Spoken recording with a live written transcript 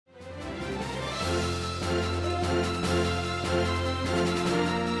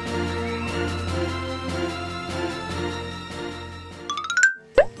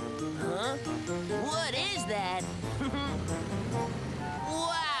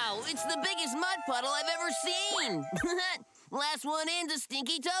mud puddle I've ever seen. Last one in's a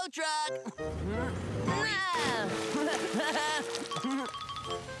stinky tow truck.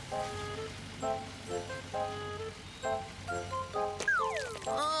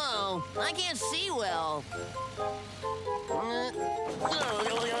 Oh, I can't see well.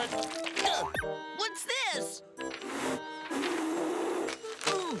 What's this?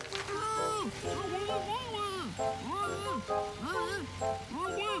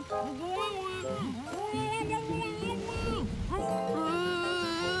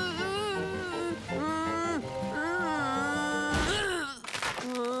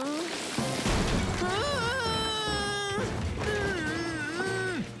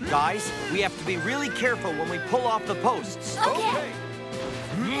 Guys, we have to be really careful when we pull off the posts. Okay.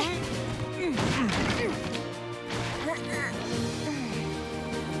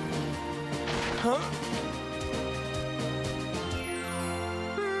 Huh?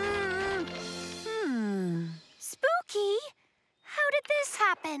 Spooky, how did this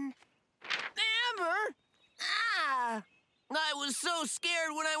happen? Amber! Ah! I was so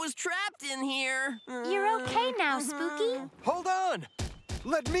scared when I was trapped in here. You're okay now, Spooky. Hold on!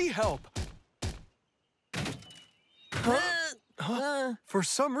 Let me help. For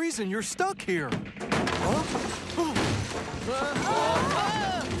some reason, you're stuck here. Come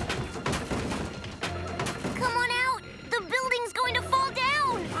on out! The building's going to fall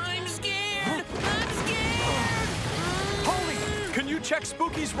down! I'm scared! I'm scared! Polly, can you check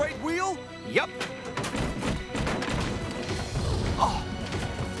Spooky's right wheel? Yep. Oh,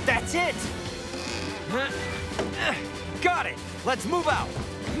 that's it. Got it. Let's move out.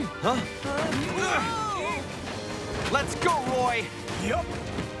 Huh? Let's go, Roy. Yep.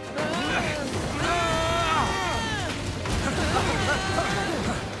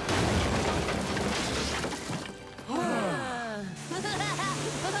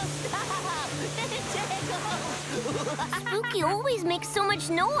 Spooky always makes so much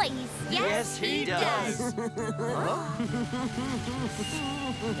noise. Yes, he does.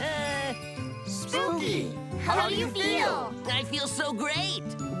 Spooky! How do you feel? I feel so great.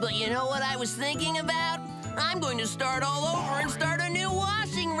 But you know what I was thinking about? I'm going to start all over and start a new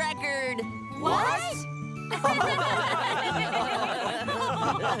washing record. What?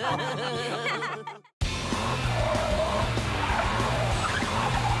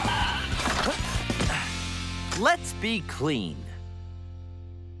 Let's be clean.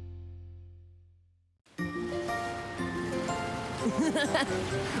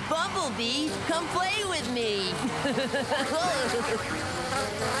 Bumblebee, come play with me.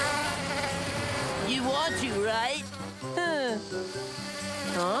 You want to, right?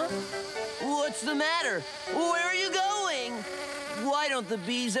 Huh? What's the matter? Where are you going? Why don't the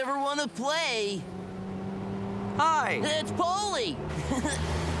bees ever want to play? Hi. It's Poli.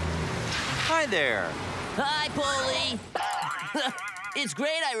 Hi there. Hi, Poli. It's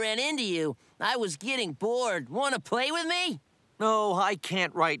great I ran into you. I was getting bored. Want to play with me? No, I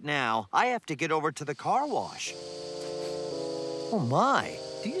can't right now. I have to get over to the car wash. Oh, my.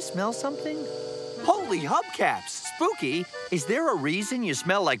 Do you smell something? Holy hubcaps! Spooky, is there a reason you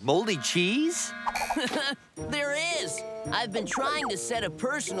smell like moldy cheese? There is. I've been trying to set a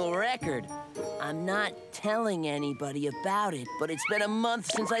personal record. I'm not telling anybody about it, but it's been a month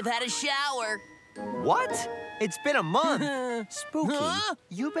since I've had a shower. What? It's been a month. Spooky, Huh?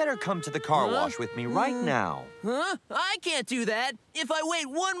 you better come to the car wash with me right now. Huh? I can't do that. If I wait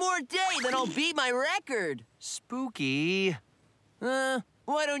one more day, then I'll beat my record. Spooky.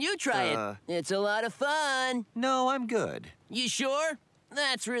 Why don't you try it? It's a lot of fun. No, I'm good. You sure?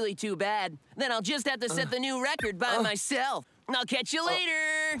 That's really too bad. Then I'll just have to set the new record by myself. I'll catch you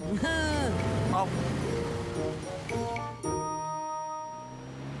later.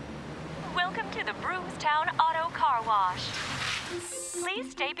 Welcome to the Broomstown Auto Car Wash.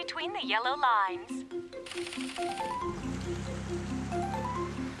 Please stay between the yellow lines.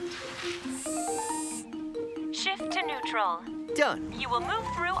 Shift to neutral. Done. You will move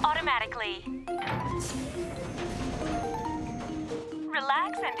through automatically.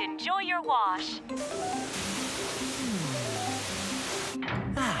 Relax and enjoy your wash.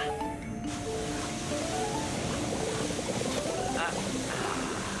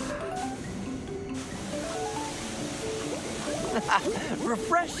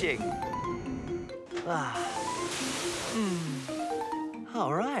 Refreshing.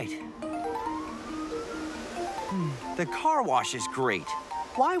 All right. The car wash is great.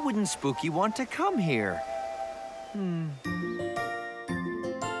 Why wouldn't Spooky want to come here?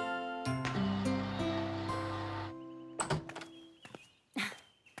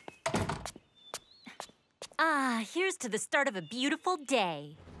 Here's to the start of a beautiful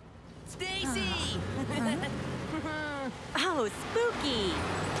day. Stacy! Oh, spooky!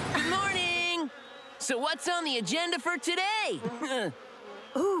 Good morning! So what's on the agenda for today?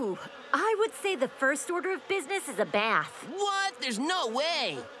 Ooh, I would say the first order of business is a bath. What? There's no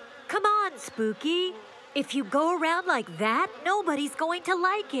way! Come on, Spooky. If you go around like that, nobody's going to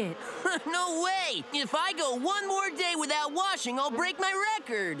like it. No way! If I go one more day without washing, I'll break my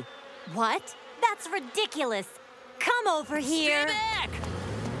record! What? That's ridiculous. Come over here. Stay back!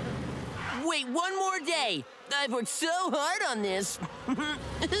 Wait, one more day! I've worked so hard on this!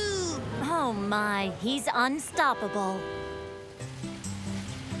 Oh my, he's unstoppable.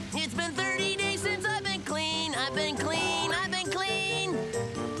 It's been 30 days since I've been clean! I've been clean! I've been clean!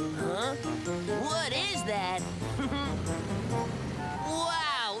 Huh? What is that?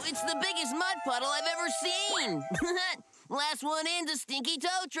 Wow! It's the biggest mud puddle I've ever seen! Last one in's a stinky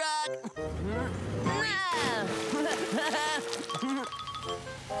tow truck!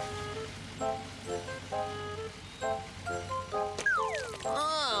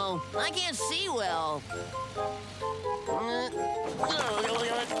 Oh, I can't see well.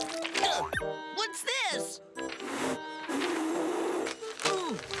 What's this?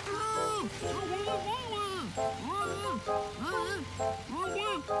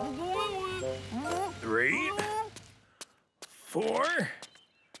 3, 4.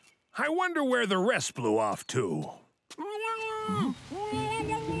 I wonder where the rest blew off to.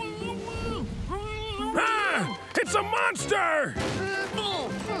 Ah! It's a monster!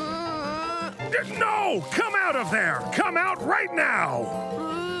 No! Come out of there! Come out right now!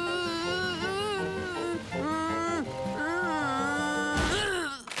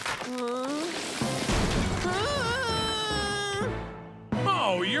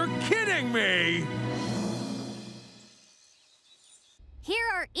 Oh, you're kidding me! Here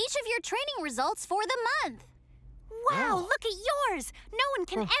are each of your training results for the month. Wow, look at yours. No one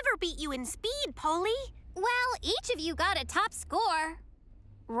can ever beat you in speed, Poli. Well, each of you got a top score.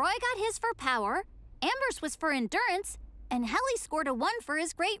 Roy got his for power, Amber's was for endurance, and Helly scored a 1 for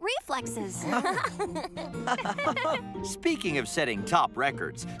his great reflexes. Speaking of setting top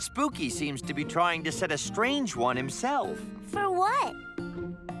records, Spooky seems to be trying to set a strange one himself. For what?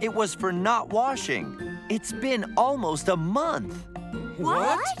 It was for not washing. It's been almost a month.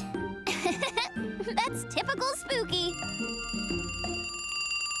 What? That's typical Spooky.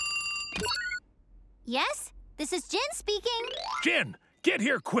 Yes? This is Jin speaking. Jin, get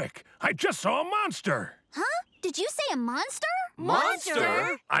here quick. I just saw a monster. Huh? Did you say a monster?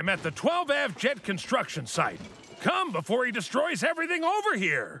 Monster? I'm at the 12 Ave Jet construction site. Come before he destroys everything over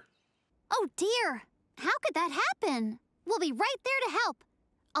here. Oh, dear. How could that happen? We'll be right there to help.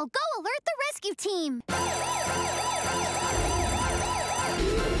 I'll go alert the rescue team.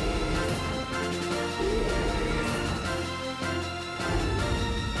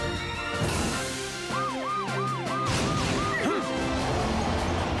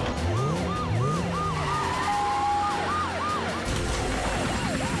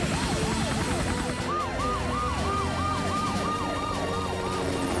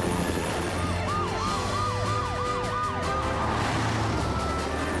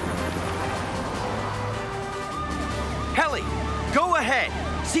 Helly, go ahead.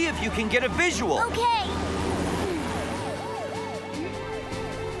 See if you can get a visual. Okay.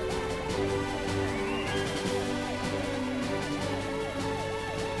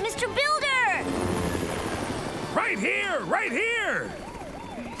 Mr. Builder! Right here, right here.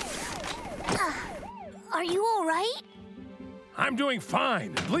 Are you all right? I'm doing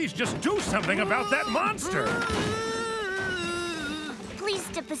fine. Please just do something about that monster. Please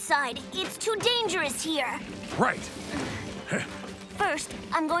step aside. It's too dangerous here. Right. First,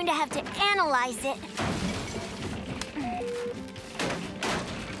 I'm going to have to analyze it.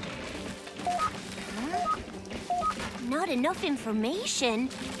 Not enough information?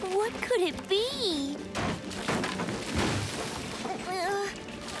 What could it be?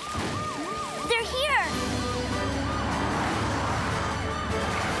 They're here!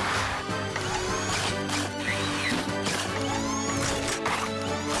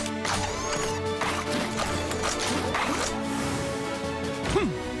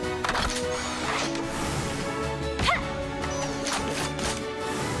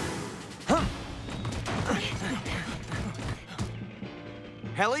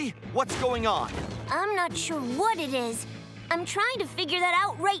 Helly, what's going on? I'm not sure what it is. I'm trying to figure that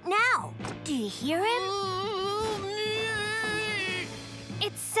out right now. Do you hear him?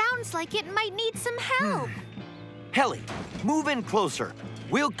 It sounds like it might need some help. Helly, move in closer.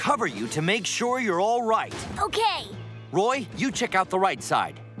 We'll cover you to make sure you're all right. Okay. Roy, you check out the right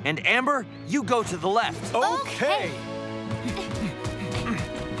side. And Amber, you go to the left. Okay.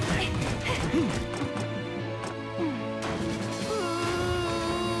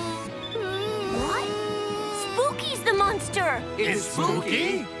 there! It's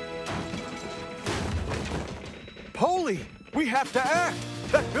spooky! Poli, we have to act!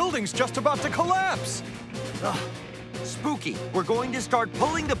 That building's just about to collapse! Spooky, we're going to start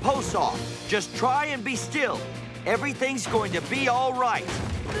pulling the posts off. Just try and be still. Everything's going to be all right.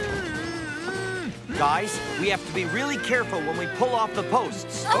 Guys, we have to be really careful when we pull off the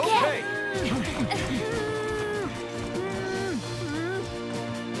posts. Okay.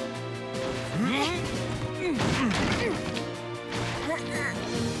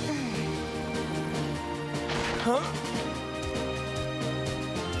 Huh?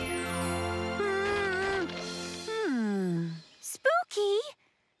 Spooky,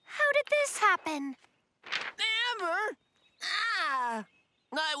 how did this happen? Amber! Ah!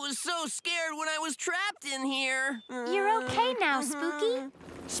 I was so scared when I was trapped in here. You're okay now, Spooky?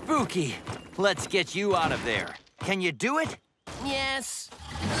 Spooky, let's get you out of there. Can you do it? Yes.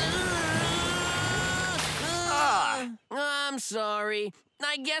 Ah! I'm sorry.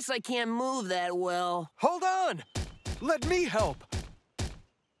 I guess I can't move that well. Hold on! Let me help.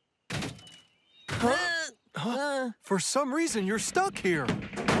 For some reason, you're stuck here. Come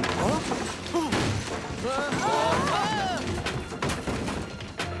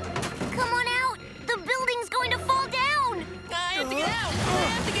on out! The building's going to fall down! I have to get out! I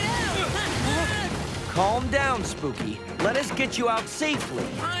have to get out! Calm down, Spooky. Let us get you out safely.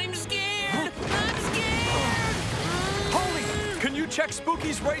 I'm scared! I'm scared! Poli, can you check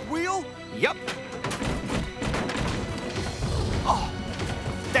Spooky's right wheel? Yup. Oh,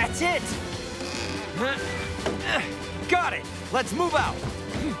 that's it. Got it. Let's move out.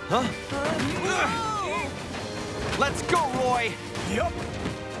 Huh? Let's go, Roy. Yup.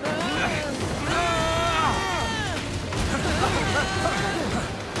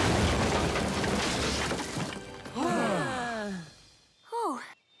 Oh,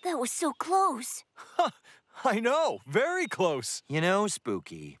 that was so close. I know, very close. You know,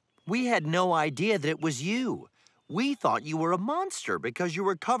 Spooky, we had no idea that it was you. We thought you were a monster because you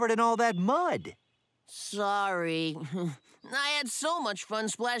were covered in all that mud. Sorry. I had so much fun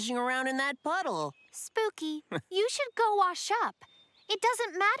splashing around in that puddle. Spooky, you should go wash up. It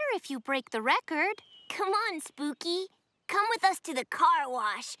doesn't matter if you break the record. Come on, Spooky. Come with us to the car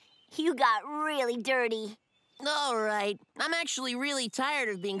wash. You got really dirty. All right. I'm actually really tired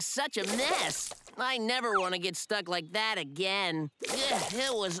of being such a mess. I never want to get stuck like that again. Ugh,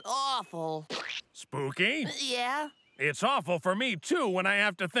 it was awful. Spooky? Yeah? It's awful for me, too, when I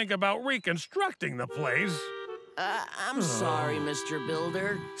have to think about reconstructing the place. I'm sorry, Mr.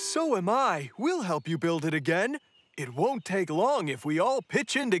 Builder. So am I. We'll help you build it again. It won't take long if we all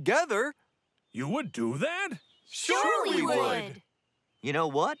pitch in together. You would do that? Sure we would. You know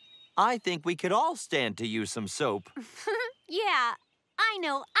what? I think we could all stand to use some soap. Yeah, I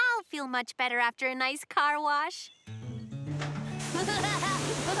know I'll feel much better after a nice car wash.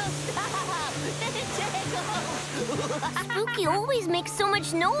 Spooky always makes so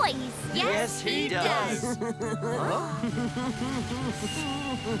much noise. Yes, he does.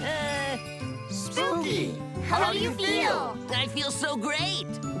 Spooky, how do you feel? I feel so great.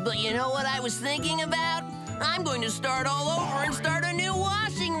 But you know what I was thinking about? I'm going to start all over and start a new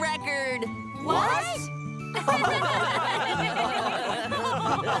washing record. What?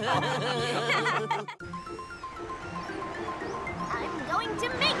 I'm going to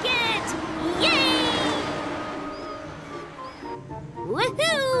make it! Yay!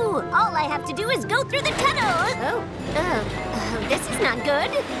 Woohoo! All I have to do is go through the tunnel. This is not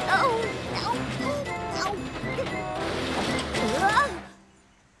good.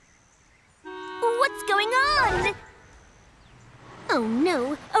 What's going on? Oh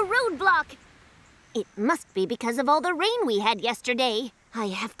no, a roadblock. It must be because of all the rain we had yesterday. I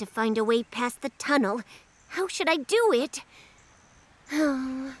have to find a way past the tunnel. How should I do it?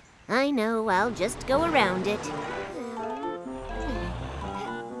 Oh, I know, I'll just go around it.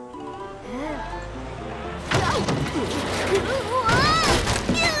 Help!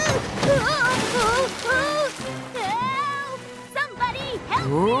 Somebody help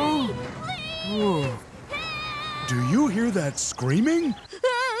me! Please! Do you hear that screaming?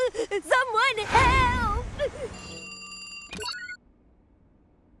 Someone help!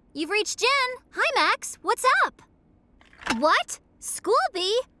 You've reached Jen. Hi, Max. What's up? What? School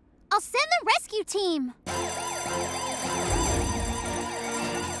bee? I'll send the rescue team.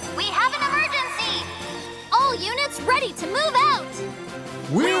 We have an emergency! All units ready to move out!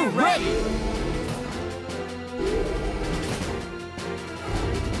 We're ready!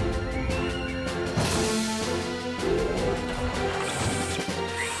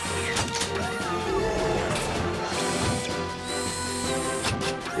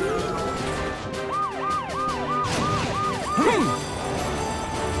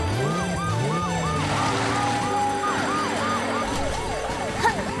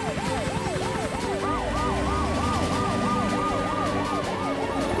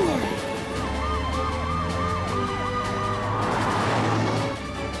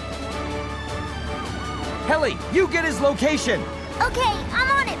 Helly, you get his location. Okay, I'm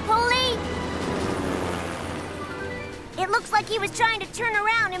on it, Poli. It looks like he was trying to turn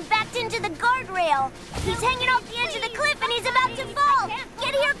around and backed into the guardrail. He's hanging off the edge of the cliff and he's about to fall.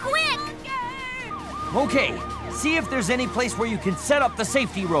 Get here quick! Okay, see if there's any place where you can set up the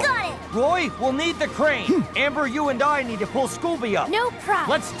safety rope. Got it! Roy, we'll need the crane. Amber, you and I need to pull Scooby up. No problem.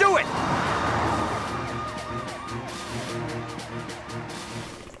 Let's do it!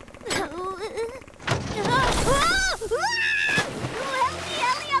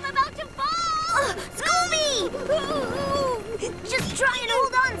 Helly, I'm about to fall! Scooby! Just try and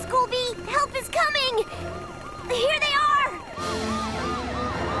hold on, Scooby. Help is coming. Here they are.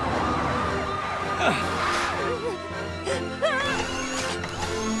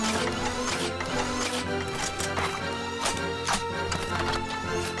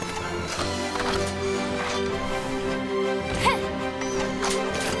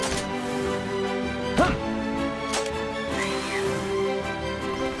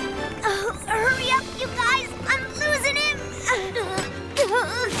 Hurry up, you guys! I'm losing him!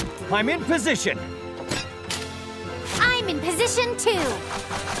 I'm in position. I'm in position 2.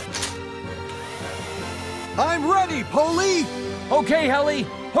 I'm ready, Poli! Okay, Helly,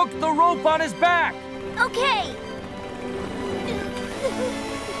 hook the rope on his back. Okay.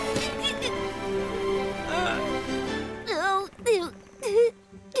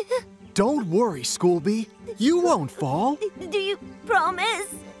 Don't worry, Scooby. You won't fall. Do you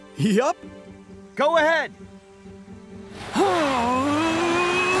promise? Yup. Go ahead.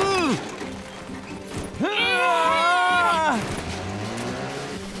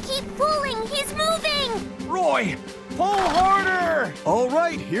 Keep pulling, he's moving! Roy, pull harder. All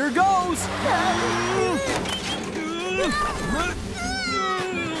right, here goes.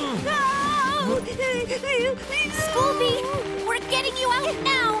 Scooby, we're getting you out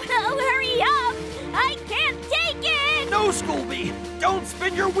now. Oh, hurry up! I can't take it! No, Scooby, don't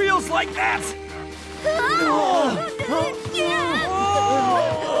spin your wheels like that.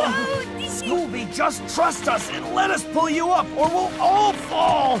 Scooby, just trust us and let us pull you up, or we'll all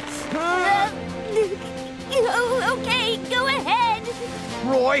fall. Okay, go ahead.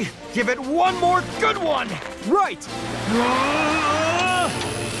 Roy, give it one more good one. Right.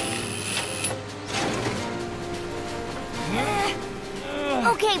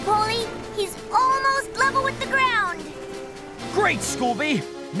 Okay, Poli, he's almost level with the ground. Great, Scooby.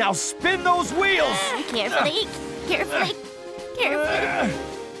 Now spin those wheels. Carefully, carefully, carefully.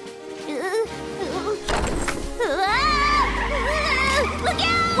 Look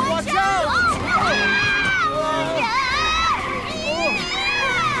out! Watch out!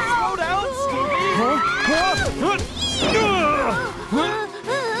 Slow down, Scooby.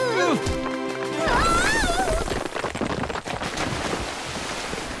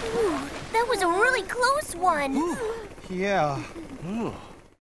 That was a really close one. Yeah.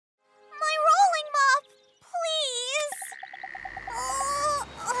 My rolling mop, please.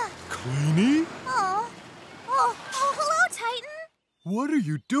 Queenie? Oh, hello, Titan. What are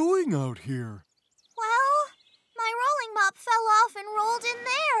you doing out here? Well, my rolling mop fell off and rolled in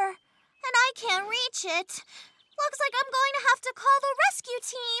there, and I can't reach it. Looks like I'm going to have to call the rescue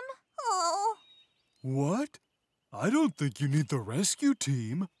team. Oh. What? I don't think you need the rescue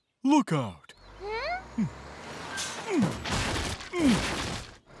team. Look out.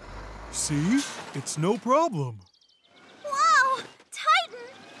 See? It's no problem. Wow, Titan,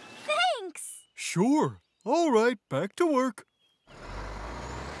 thanks. Sure. All right, back to work.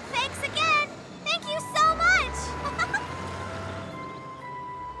 Thanks again. Thank you so much.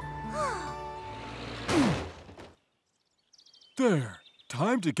 There.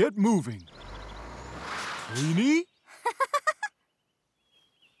 Time to get moving. Queenie?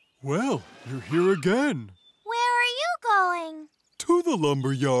 Well, you're here again. Where are you going? To the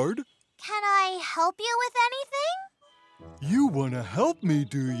lumber yard. Can I help you with anything? You want to help me,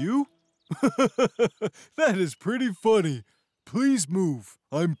 do you? That is pretty funny. Please move.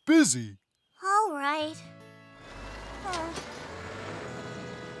 I'm busy. All right.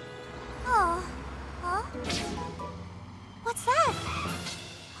 Huh? What's that?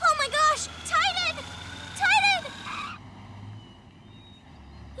 Oh my gosh! Titan! Titan!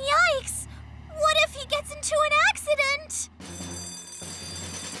 Yikes! What if he gets into an accident?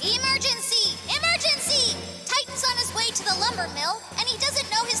 Emergency! Emergency! Titan's on his way to the lumber mill, and he doesn't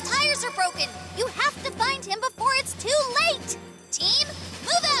know his tires are broken. You have to find him before it's too late. Team,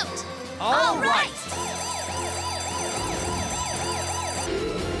 move out! All right.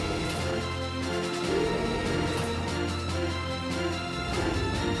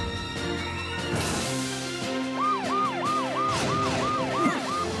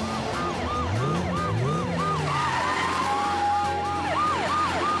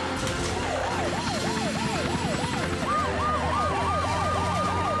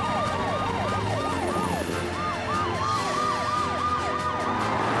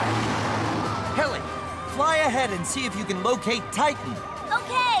 ahead and see if you can locate Titan.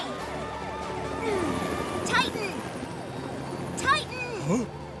 Okay. Titan! Titan! Huh?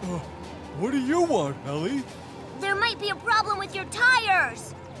 What do you want, Helly? There might be a problem with your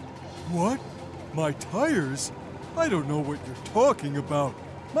tires. What? My tires? I don't know what you're talking about.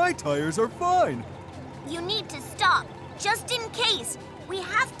 My tires are fine. You need to stop, just in case. We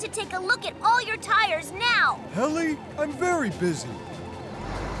have to take a look at all your tires now. Helly, I'm very busy.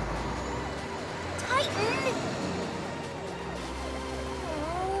 Titan!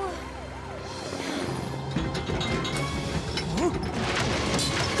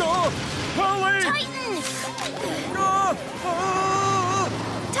 Oh. Helly! Titan!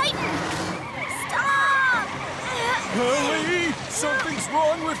 Titan! Stop! Helly! Something's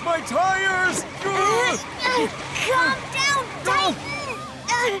wrong with my tires! Calm down,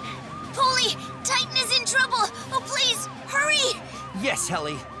 Titan! Poli, Titan is in trouble. Oh, please, hurry! Yes,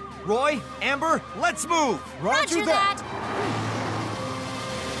 Helly. Roy, Amber, let's move! Roger that.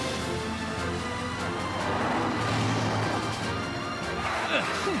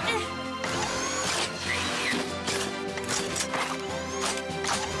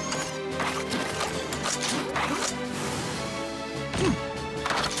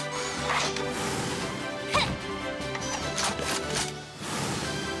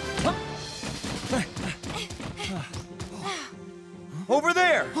 Over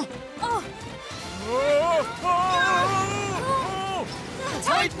there!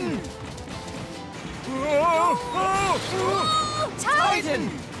 Titan! Titan!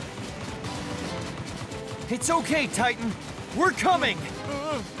 It's okay, Titan. We're coming.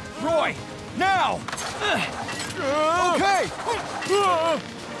 Roy, now! Okay!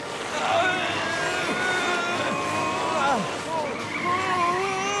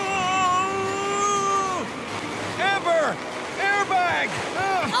 Amber! Airbag!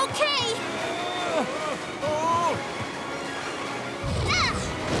 Okay!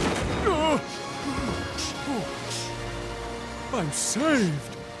 I'm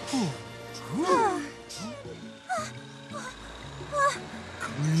saved.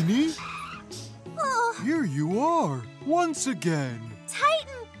 Queenie? Here you are, once again.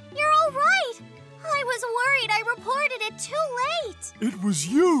 Titan, you're all right. I was worried I reported it too late. It was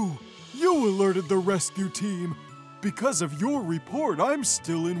you. You alerted the rescue team. Because of your report, I'm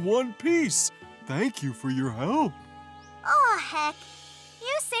still in one piece. Thank you for your help. Oh, heck.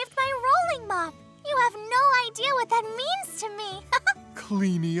 You saved my rolling mop. You have no idea what that means to me.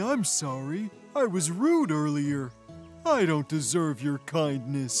 Queenie, I'm sorry. I was rude earlier. I don't deserve your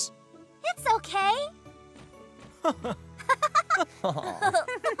kindness. It's okay.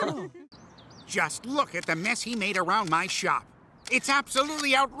 Just look at the mess he made around my shop. It's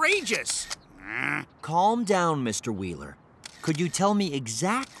absolutely outrageous. Calm down, Mr. Wheeler. Could you tell me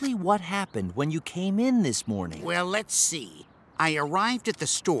exactly what happened when you came in this morning? Well, let's see. I arrived at the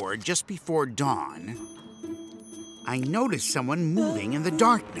store just before dawn. I noticed someone moving in the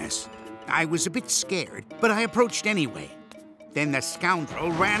darkness. I was a bit scared, but I approached anyway. Then the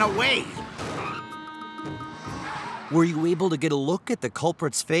scoundrel ran away. Were you able to get a look at the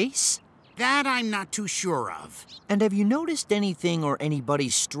culprit's face? That I'm not too sure of. And have you noticed anything or anybody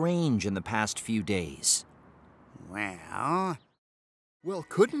strange in the past few days? Well,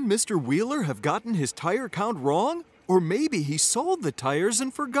 couldn't Mr. Wheeler have gotten his tire count wrong? Or maybe he sold the tires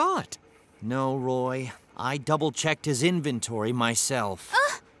and forgot. No, Roy. I double-checked his inventory myself.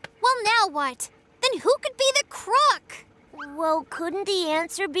 Well, now what? Then who could be the crook? Well, couldn't the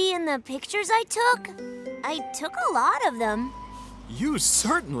answer be in the pictures I took? I took a lot of them. You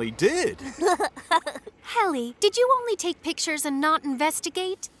certainly did. Helly, did you only take pictures and not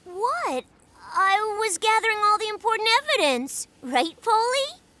investigate? What? I was gathering all the important evidence. Right,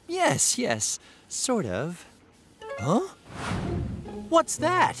 Poli? Yes, sort of. Huh? What's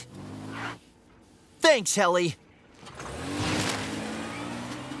that? Thanks, Helly.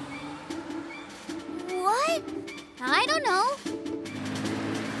 What? I don't know.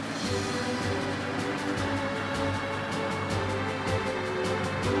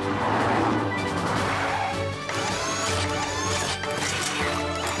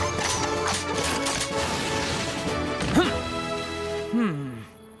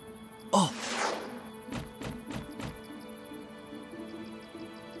 Oh.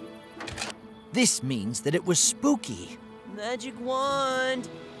 This means that it was spooky. Magic wand,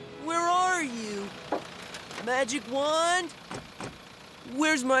 where are you? Magic wand?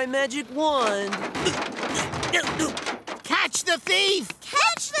 Where's my magic wand? catch the thief!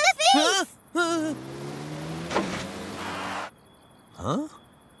 Catch the thief! Huh? Huh?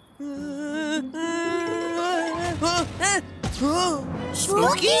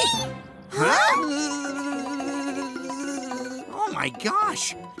 Spooky? Huh? my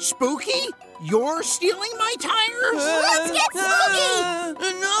gosh! Spooky? You're stealing my tires? Let's get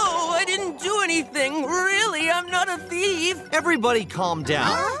spooky! No, I didn't do anything. Really, I'm not a thief. Everybody calm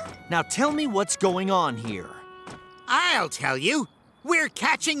down. Now tell me what's going on here. I'll tell you. We're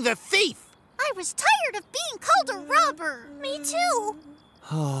catching the thief. I was tired of being called a robber. Me too.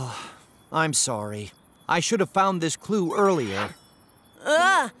 I'm sorry. I should have found this clue earlier.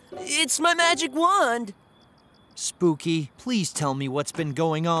 It's my magic wand. Spooky, please tell me what's been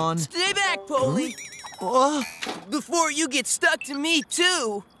going on. Stay back, Poli. Before you get stuck to me,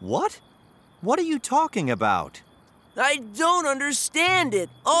 too. What? What are you talking about? I don't understand it.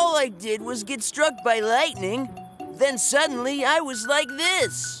 All I did was get struck by lightning. Then suddenly I was like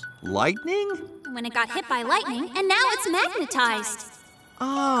this. Lightning? When it got hit by lightning, and now it's magnetized.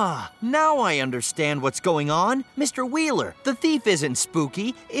 Ah, now I understand what's going on. Mr. Wheeler, the thief isn't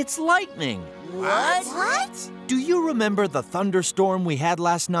Spooky, it's lightning. What? Do you remember the thunderstorm we had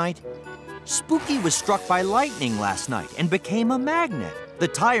last night? Spooky was struck by lightning last night and became a magnet. The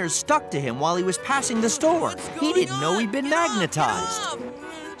tires stuck to him while he was passing the store. He didn't know he'd been magnetized.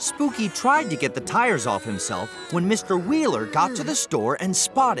 Spooky tried to get the tires off himself when Mr. Wheeler got to the store and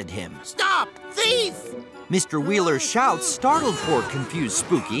spotted him. Stop! Thief! Mr. Wheeler's shouts startled poor confused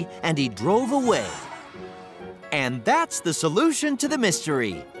Spooky, and he drove away. And that's the solution to the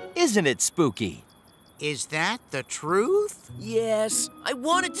mystery, isn't it, Spooky? Is that the truth? Yes, I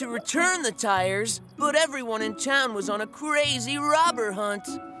wanted to return the tires, but everyone in town was on a crazy robber hunt.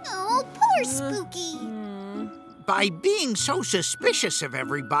 Oh, poor Spooky. By being so suspicious of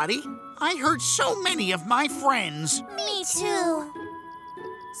everybody, I hurt so many of my friends. Me too.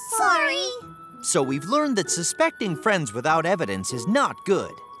 Sorry. So we've learned that suspecting friends without evidence is not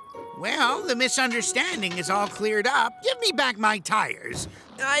good. Well, the misunderstanding is all cleared up. Give me back my tires.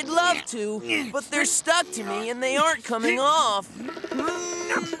 I'd love to, but they're stuck to me and they aren't coming off.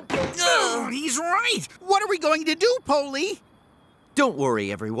 Oh, he's right. What are we going to do, Poli? Don't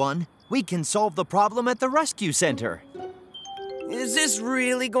worry, everyone. We can solve the problem at the rescue center. Is this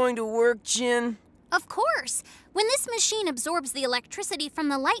really going to work, Jin? Of course. When this machine absorbs the electricity from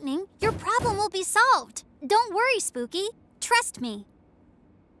the lightning, your problem will be solved. Don't worry, Spooky. Trust me.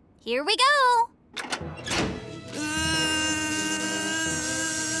 Here we go.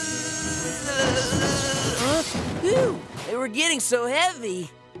 Phew, they were getting so heavy.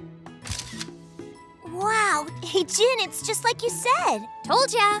 Wow. Hey, Jin, it's just like you said.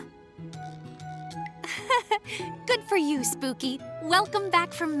 Told ya. Good for you, Spooky. Welcome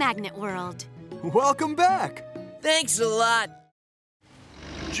back from Magnet World. Welcome back. Thanks a lot.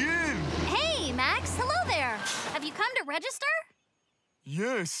 Jin! Hey, Max. Hello there. Have you come to register?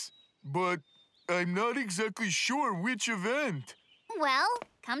 Yes, but I'm not exactly sure which event. Well,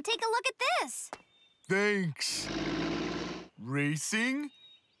 come take a look at this. Thanks. Racing,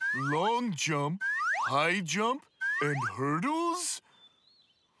 long jump, high jump, and hurdles?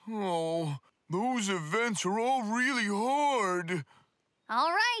 Oh, those events are all really hard.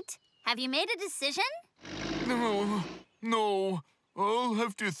 All right. Have you made a decision? No. I'll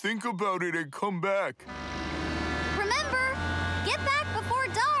have to think about it and come back. Remember, get back before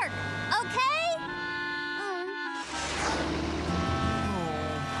dark, okay?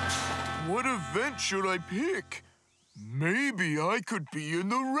 What event should I pick? Maybe I could be in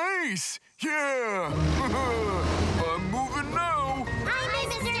the race. Yeah! I'm moving now. Hi,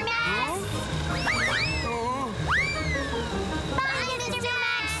 Mr. Max. Bye, Mr.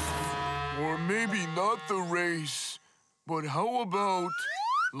 Max. Or maybe not the race. But how about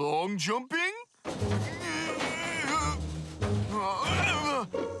long jumping?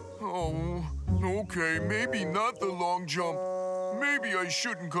 Oh, okay, maybe not the long jump. Maybe I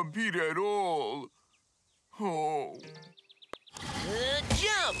shouldn't compete at all. Oh.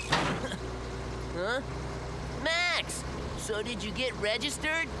 Jump! Huh? Max, so did you get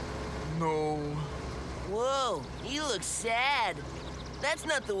registered? No. Whoa, he looks sad. That's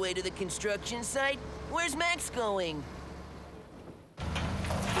not the way to the construction site. Where's Max going?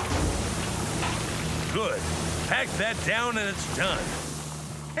 Good. Pack that down and it's done.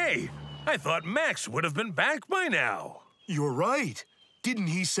 Hey, I thought Max would have been back by now. You're right. Didn't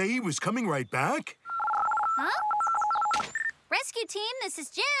he say he was coming right back? Huh? Rescue team, this is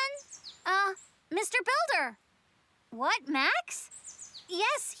Jen. Mr. Builder. What, Max?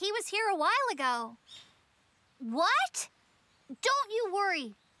 Yes, he was here a while ago. What? Don't you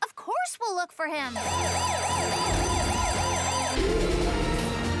worry. Of course we'll look for him.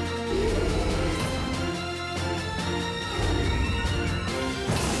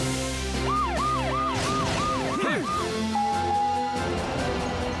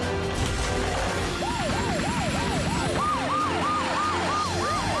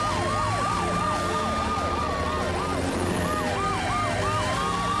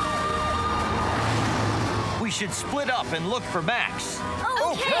 should split up and look for Max.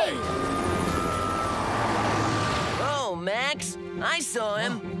 Okay. Oh, Max, I saw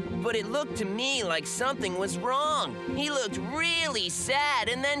him, but it looked to me like something was wrong. He looked really sad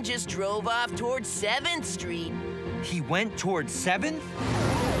and then just drove off towards 7th Street. He went towards 7th?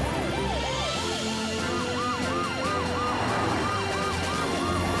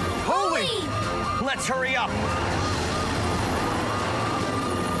 Poli! Let's hurry up.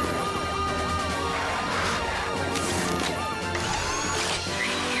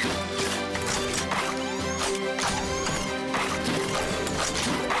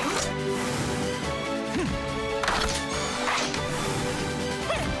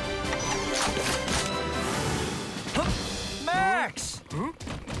 Max!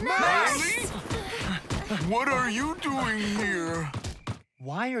 Max! What are you doing here?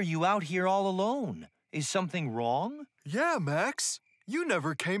 Why are you out here all alone? Is something wrong? Yeah, Max. You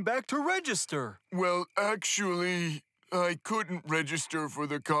never came back to register. Well, actually, I couldn't register for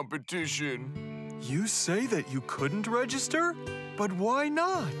the competition. You say that you couldn't register? But why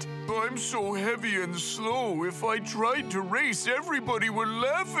not? I'm so heavy and slow. If I tried to race, everybody would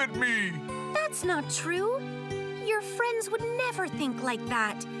laugh at me. That's not true. Your friends would never think like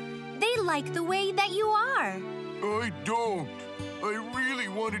that. They like the way that you are. I don't. I really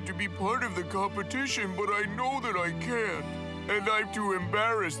wanted to be part of the competition, but I know that I can't. And I'm too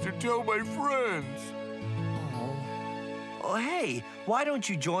embarrassed to tell my friends. Oh, hey, why don't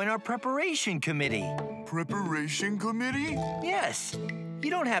you join our preparation committee? Preparation committee? Yes. You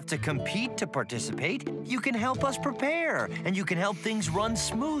don't have to compete to participate. You can help us prepare, and you can help things run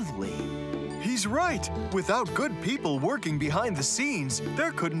smoothly. He's right. Without good people working behind the scenes,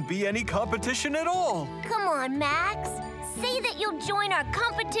 there couldn't be any competition at all. Come on, Max. Say that you'll join our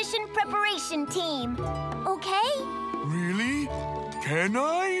competition preparation team, okay? Really? Can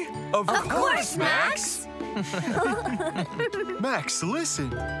I? Of course, Max. Max,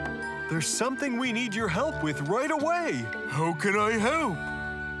 listen. There's something we need your help with right away. How can I help?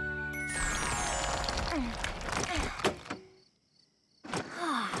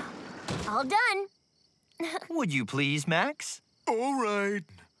 All done. Would you please, Max? All right.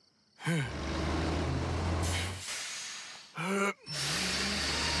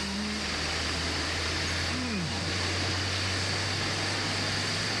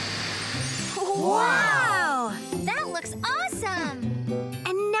 Wow! That looks awesome!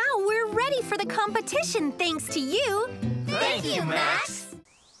 And now we're ready for the competition thanks to you. Thank you, Max.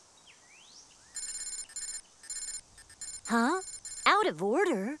 Huh? Out of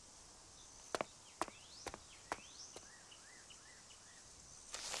order?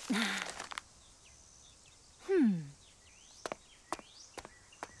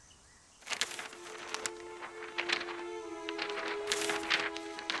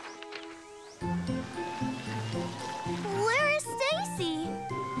 Where is Stacy?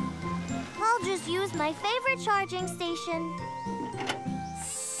 I'll just use my favorite charging station.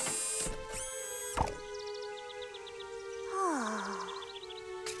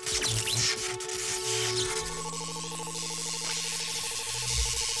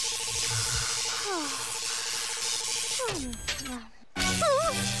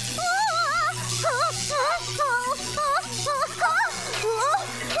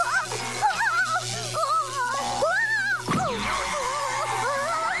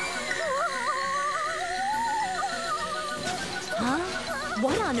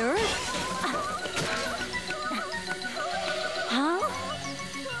 What on earth? Huh?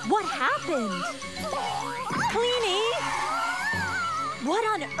 What happened? Cleanie? What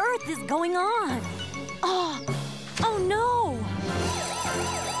on earth is going on? Oh no!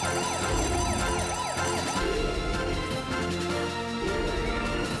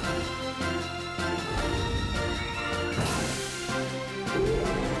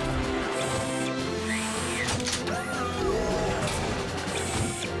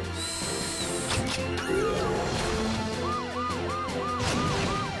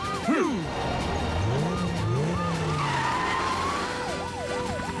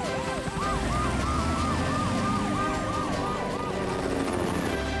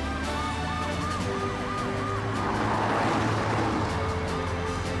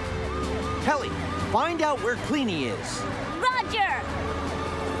 Helly, find out where Cleanie is. Roger!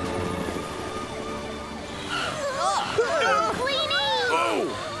 Cleanie! Oh!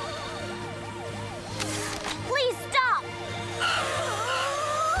 Please stop!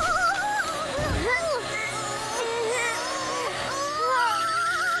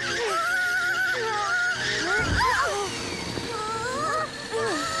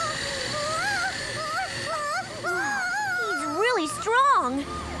 He's really strong.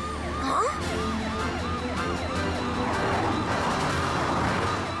 Huh?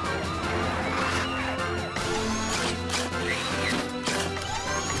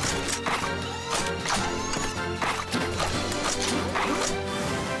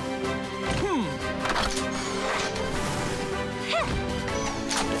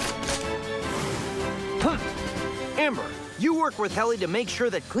 work with Helly to make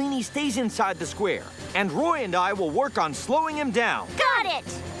sure that Cleanie stays inside the square. And Roy and I will work on slowing him down. Got it!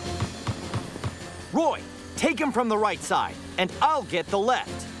 Roy, take him from the right side, and I'll get the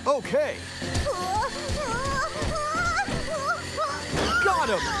left. Okay. Got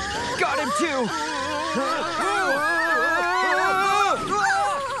him! Got him too!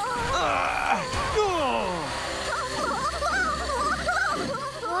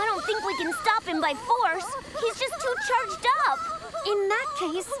 I don't think we can stop him by force. He's just too charged up. In that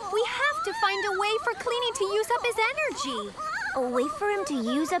case, we have to find a way for Cleanie to use up his energy. A way for him to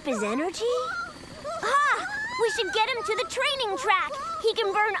use up his energy? Ah! We should get him to the training track. He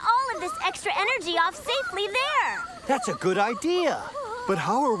can burn all of this extra energy off safely there. That's a good idea. But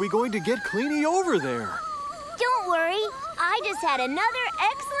how are we going to get Cleanie over there? Don't worry. I just had another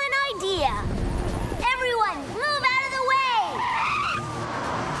excellent idea. Everyone, move out of the way!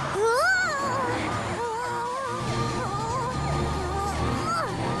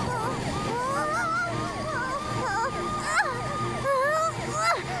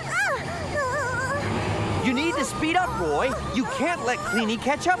 You need to speed up, Roy. You can't let Cleanie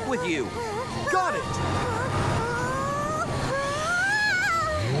catch up with you. Got it!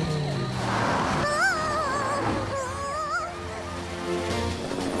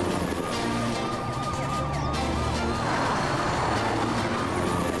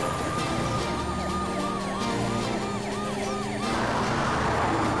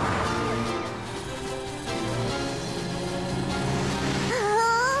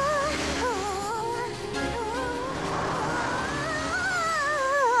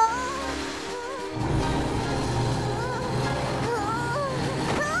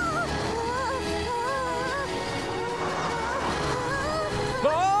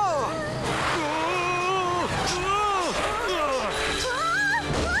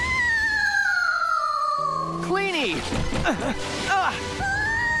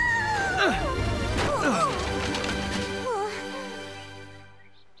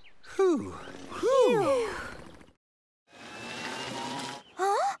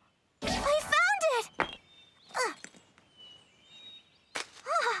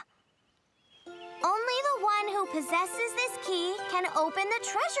 Possesses this key can open the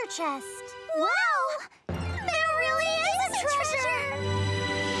treasure chest. Wow! There really is a treasure!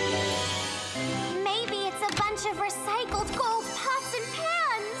 Maybe it's a bunch of recycled gold pots and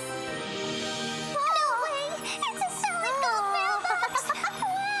pans. No way! It's a solid gold mailbox! Wow!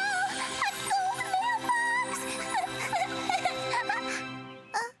 A gold mailbox! Cleanie?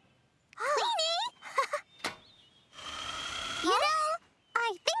 You know, I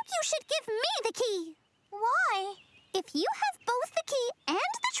think you should give me the key. Why? If you have both the key and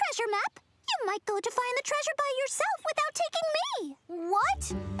the treasure map, you might go to find the treasure by yourself without taking me.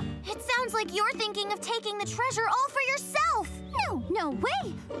 What? It sounds like you're thinking of taking the treasure all for yourself. No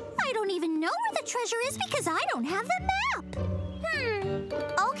way. I don't even know where the treasure is because I don't have the map.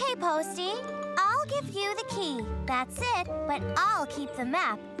 Okay, Posty. I'll give you the key. That's it, but I'll keep the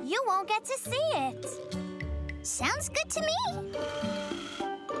map. You won't get to see it. Sounds good to me.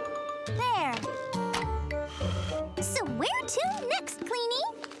 There. So where to next, Cleanie?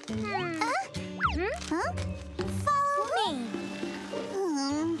 Follow me.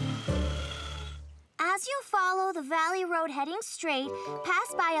 As you follow the valley road heading straight,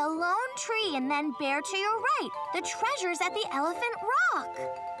 pass by a lone tree and then bear to your right. The treasure's at the Elephant Rock.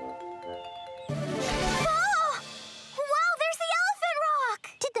 Oh! Wow, there's the Elephant Rock!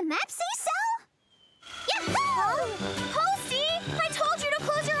 Did the map say so? Yahoo! Posty, I told you to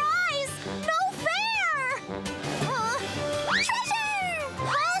close your eyes! No fair! Treasure!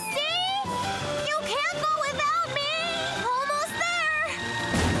 Posty! You can't go without me! Almost there!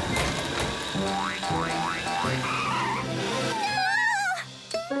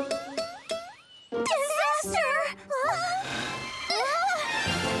 Disaster!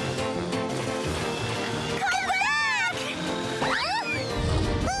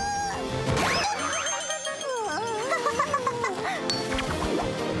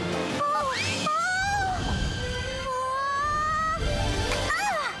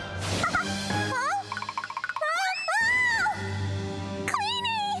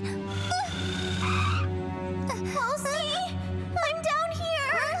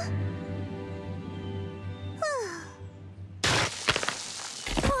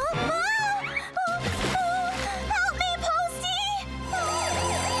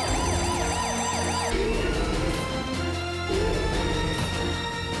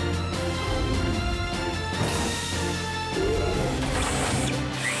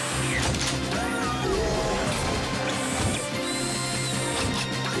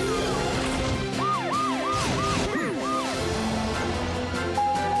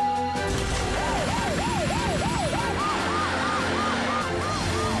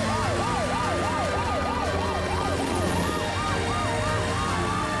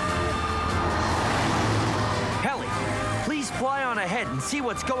 and see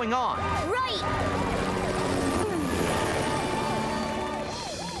what's going on. Right!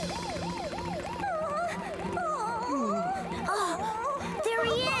 Oh, there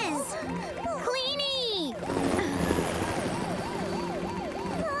he is! Cleanie!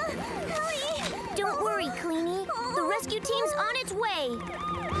 Don't worry, Cleanie. The rescue team's on its way.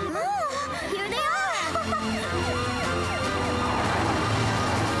 Here they are!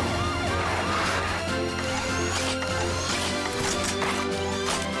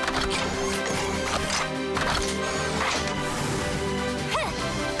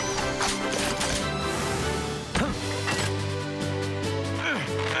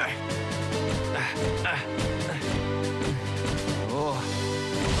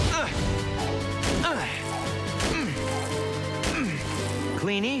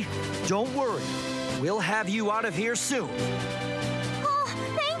 Cleanie, don't worry. We'll have you out of here soon. Oh,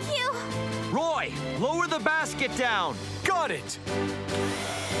 thank you! Roy, lower the basket down. Got it!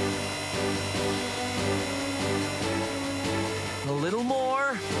 A little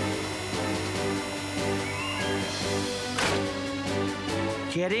more.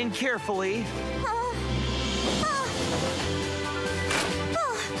 Get in carefully.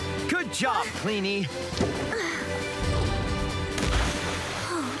 Good job, Cleanie.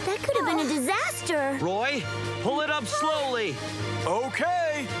 That could have been a disaster. Roy, pull it up slowly.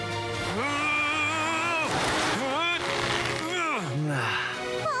 Okay.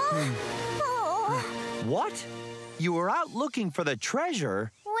 What? You were out looking for the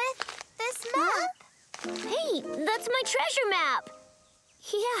treasure? With this map? Hey, that's my treasure map.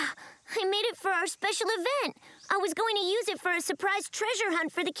 Yeah, I made it for our special event. I was going to use it for a surprise treasure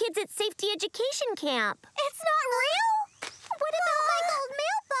hunt for the kids at Safety Education Camp. It's not real? What about my gold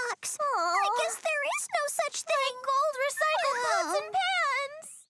mailbox? I guess there is no such thing. My gold recycled pots and pans.